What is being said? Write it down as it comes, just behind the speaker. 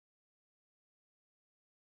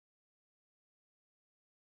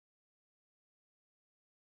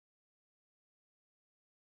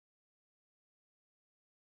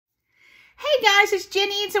Hey guys, it's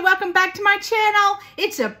Jenny, and so welcome back to my channel.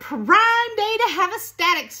 It's a prime day to have a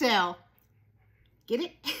static sale. Get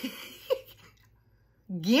it?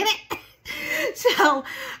 Get it? So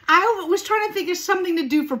I was trying to think of something to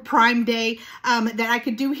do for Prime Day that I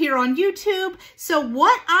could do here on YouTube. So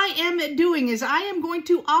what I am doing is I am going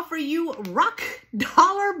to offer you rock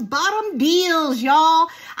dollar bottom deals, y'all.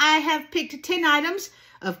 I have picked 10 items.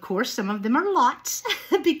 Of course, some of them are lots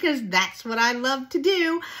because that's what I love to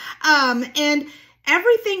do. And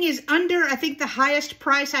everything is under, I think the highest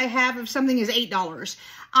price I have of something is $8.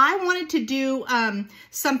 I wanted to do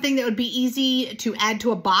something that would be easy to add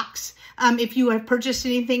to a box. If you have purchased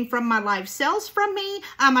anything from my live sales from me,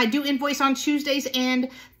 I do invoice on Tuesdays and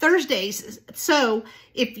Thursdays. So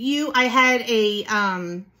if I had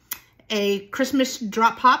a Christmas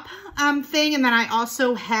drop hop thing, and then I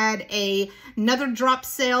also had another drop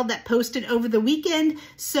sale that posted over the weekend.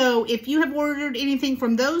 So if you have ordered anything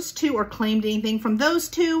from those two or claimed anything from those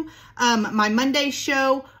two, my Monday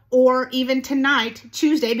show, or even tonight,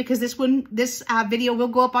 Tuesday, because this video will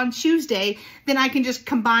go up on Tuesday, then I can just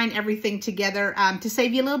combine everything together to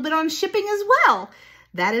save you a little bit on shipping as well.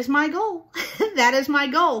 That is my goal. That is my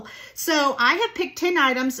goal. So I have picked 10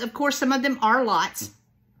 items. Of course, some of them are lots.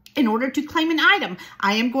 In order to claim an item,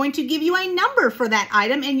 I am going to give you a number for that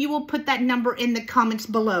item, and you will put that number in the comments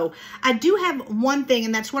below. I do have one thing,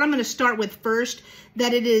 and that's what I'm going to start with first,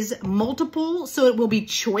 that it is multiple, so it will be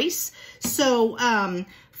choice. So I'm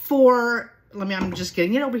just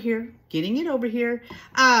getting it over here,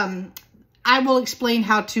 I will explain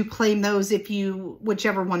how to claim those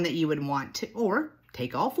whichever one that you would want, or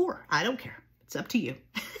take all 4. I don't care. It's up to you.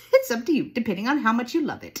 It's up to you, depending on how much you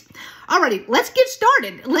love it. Alrighty, let's get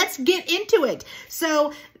started. Let's get into it.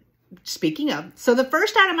 So, speaking of, the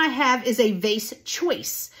first item I have is a vase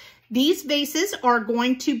choice. These vases are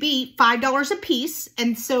going to be $5 a piece,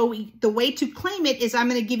 and so the way to claim it is I'm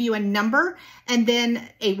going to give you a number and then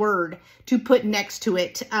a word to put next to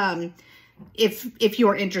it if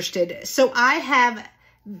you're interested. So I have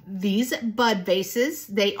these bud vases.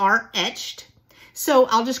 They are etched. So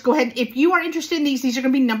I'll just go ahead. If you are interested in these are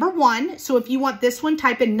going to be number 1. So if you want this one,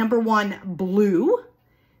 type in number 1 blue,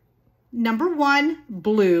 number 1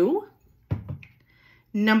 blue,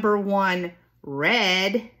 number 1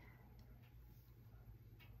 red,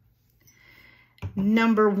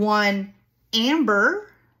 number 1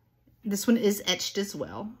 amber. This one is etched as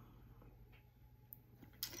well.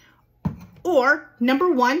 Or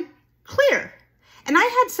number 1 clear. And I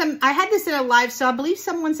had this in a live, so I believe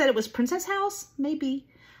someone said it was Princess House, maybe.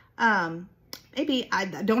 Maybe I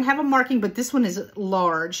don't have a marking, but this one is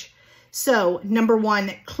large. So number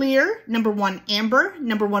 1 clear, number 1 amber,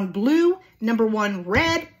 number 1 blue, number 1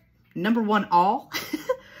 red, number 1 all.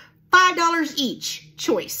 $5 each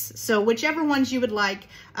choice. So whichever ones you would like,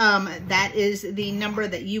 that is the number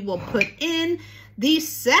that you will put in. The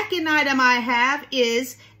second item I have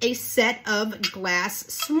is a set of glass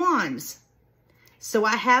swans. So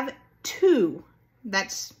I have 2.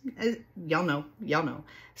 That's, y'all know.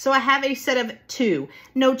 So I have a set of 2.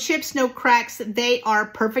 No chips, no cracks. They are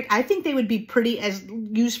perfect. I think they would be pretty as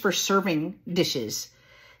used for serving dishes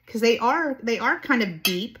because they are kind of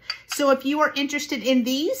deep. So if you are interested in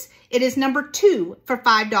these, it is number 2 for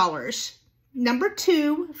 $5. Number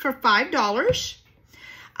 2 for $5.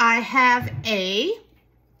 I have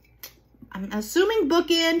I'm assuming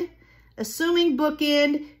bookend.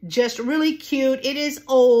 Just really cute. It is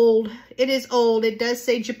old. It does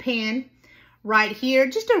say Japan right here.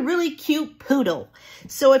 Just a really cute poodle.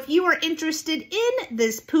 So if you are interested in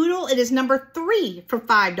this poodle, it is number 3 for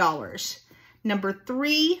 $5. Number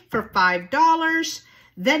 3 for $5.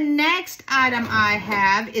 The next item I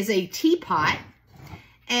have is a teapot,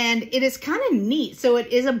 and it is kind of neat. So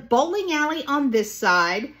it is a bowling alley on this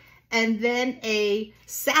side, and then a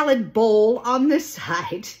salad bowl on this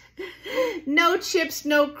side. No chips,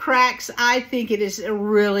 no cracks. I think it is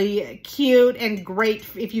really cute and great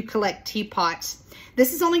if you collect teapots.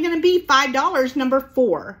 This is only going to be $5, number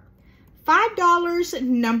 4. $5,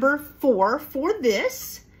 number 4 for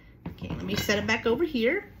this. Okay, let me set it back over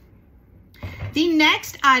here. The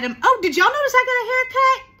next item. Oh, did y'all notice I got a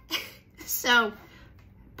haircut? So,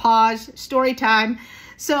 pause, story time.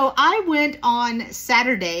 So I went on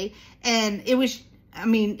Saturday, and it was,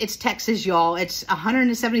 it's Texas, y'all. It's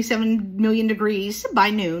 177 million degrees by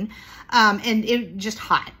noon. And it just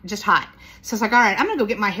hot. So I was like, all right, I'm going to go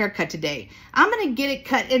get my hair cut today. I'm going to get it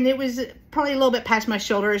cut. And it was probably a little bit past my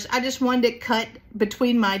shoulders. I just wanted it cut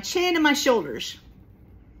between my chin and my shoulders.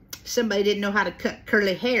 Somebody didn't know how to cut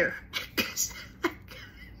curly hair. It's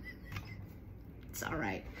all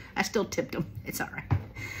right. I still tipped them. It's all right.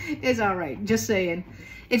 It's all right. Just saying.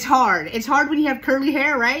 It's hard. It's hard when you have curly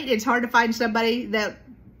hair, right? It's hard to find somebody that,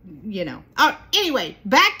 you know. Oh, anyway,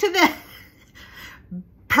 back to the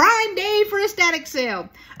Prime Day for a static sale.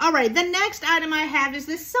 All right, the next item I have is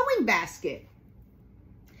this sewing basket.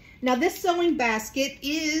 Now, this sewing basket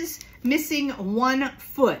is missing 1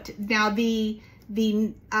 foot. Now, the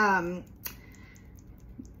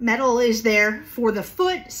metal is there for the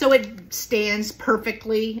foot, so it stands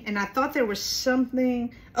perfectly. And I thought there was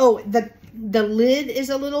something. Oh, the lid is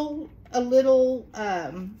a little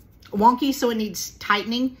wonky, so it needs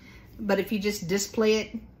tightening. But if you just display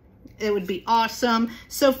it, it would be awesome.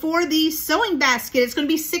 So for the sewing basket, it's going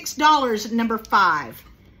to be $6, number 5.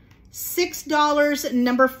 $6,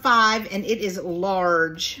 number 5, and it is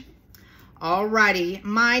large. Alrighty,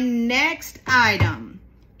 my next item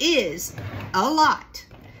is a lot.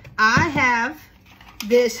 I have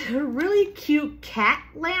this really cute cat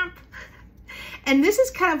lamp. And this is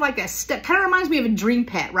kind of like kind of reminds me of a dream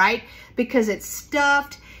pet, right? Because it's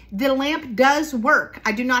stuffed. The lamp does work.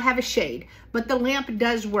 I do not have a shade, but the lamp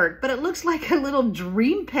does work. But it looks like a little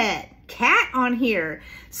dream pet cat on here.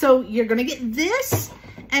 So you're going to get this,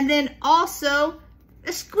 and then also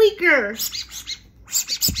a squeaker.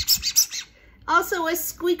 Also a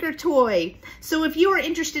squeaker toy. So if you are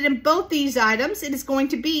interested in both these items, it is going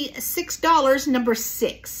to be $6, number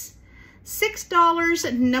 6.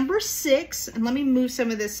 $6, number 6. And let me move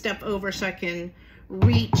some of this stuff over so I can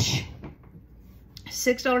reach.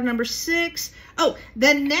 $6, number 6. Oh,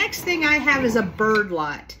 the next thing I have is a bird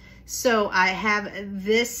lot. So I have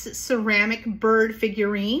this ceramic bird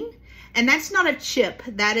figurine. And that's not a chip.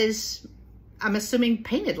 That is, I'm assuming,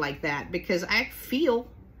 painted like that because I feels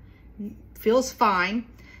fine.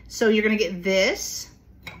 So you're going to get this.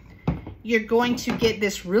 You're going to get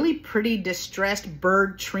this really pretty distressed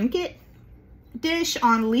bird trinket dish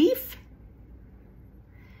on leaf.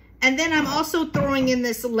 And then I'm also throwing in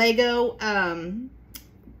this Lego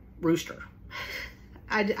rooster.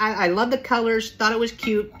 I love the colors, thought it was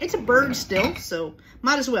cute. It's a bird still, so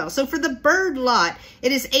might as well. So for the bird lot,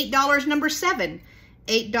 it is $8, number 7.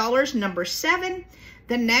 $8, number 7.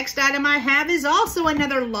 The next item I have is also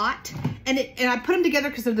another lot, and I put them together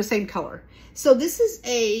because they're the same color. So this is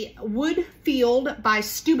a Wood Field by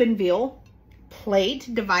Steubenville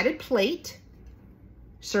plate, divided plate,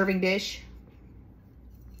 serving dish.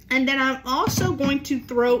 And then I'm also going to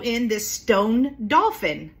throw in this stone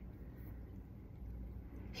dolphin.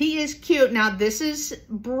 He is cute. Now this is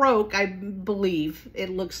broke, I believe. It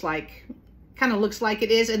looks like, kind of looks like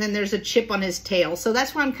it is, and then there's a chip on his tail. So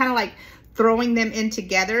that's why I'm kind of like throwing them in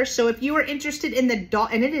together. So if you are interested in the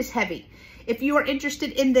dolphin, and it is heavy. If you are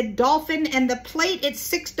interested in the dolphin and the plate,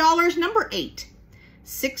 it's $6, number 8.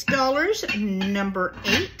 $6, number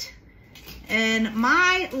 8. And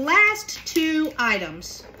my last 2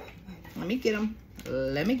 items, let me get them.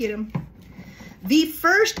 Let me get them. The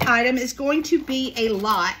first item is going to be a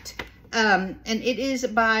lot, and it is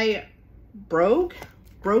by Bruegel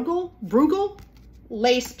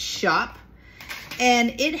Lace Shop.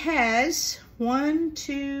 And it has 1,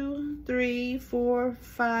 2, 3, 4,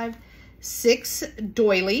 5, 6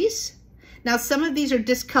 doilies. Now, some of these are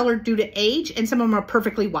discolored due to age, and some of them are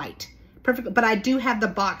perfectly white. Perfect, but I do have the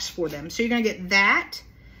box for them. So you're going to get that,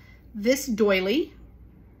 this doily,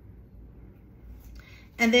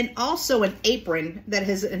 and then also an apron that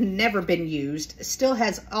has never been used. It still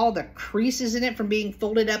has all the creases in it from being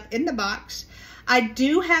folded up in the box. I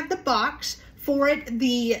do have the box for it.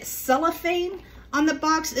 The cellophane on the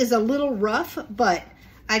box is a little rough, but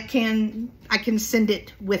I can send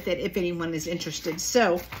it with it if anyone is interested.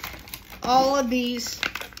 So all of these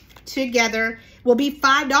together will be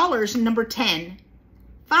 $5, number 10.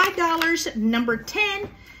 $5, number 10.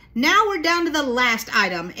 Now we're down to the last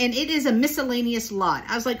item, and it is a miscellaneous lot.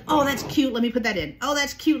 I was like, oh, that's cute. Let me put that in. Oh,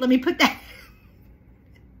 that's cute. Let me put that in.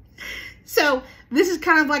 So this is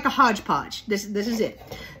kind of like a hodgepodge. This is it.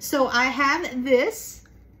 So I have this,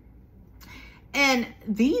 and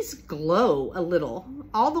these glow a little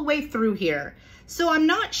all the way through here. So I'm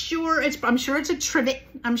not sure, I'm sure it's a trivet.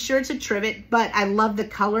 I'm sure it's a trivet, but I love the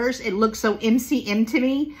colors. It looks so MCM to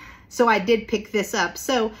me. So I did pick this up.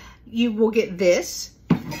 So you will get this.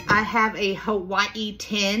 I have a Hawaii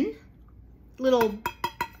 10 little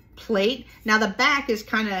plate. Now the back is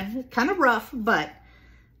kind of rough, but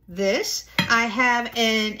this. I have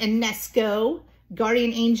an Enesco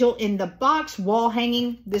Guardian Angel in the box, wall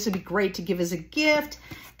hanging. This would be great to give as a gift.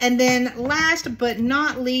 And then last but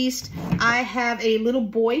not least, I have a little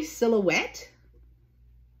boy silhouette.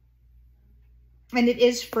 And it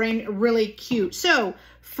is framed really cute. So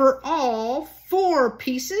for all 4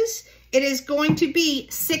 pieces, it is going to be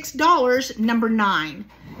 $6, number 9.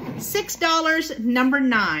 $6, number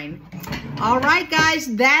 9. All right,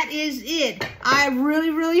 guys, that is it. I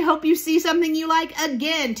really hope you see something you like.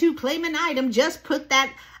 Again, to claim an item, just put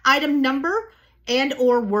that item number and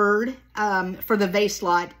or word for the vase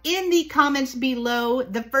slot in the comments below.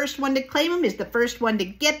 The first one to claim them is the first one to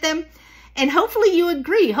get them. And hopefully you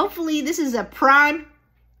agree. Hopefully this is a prime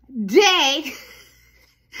day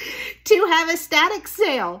to have a static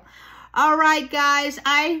sale. All right, guys,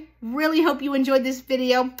 I really hope you enjoyed this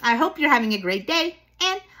video. I hope you're having a great day,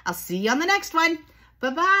 and I'll see you on the next one.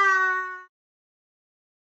 Bye-bye.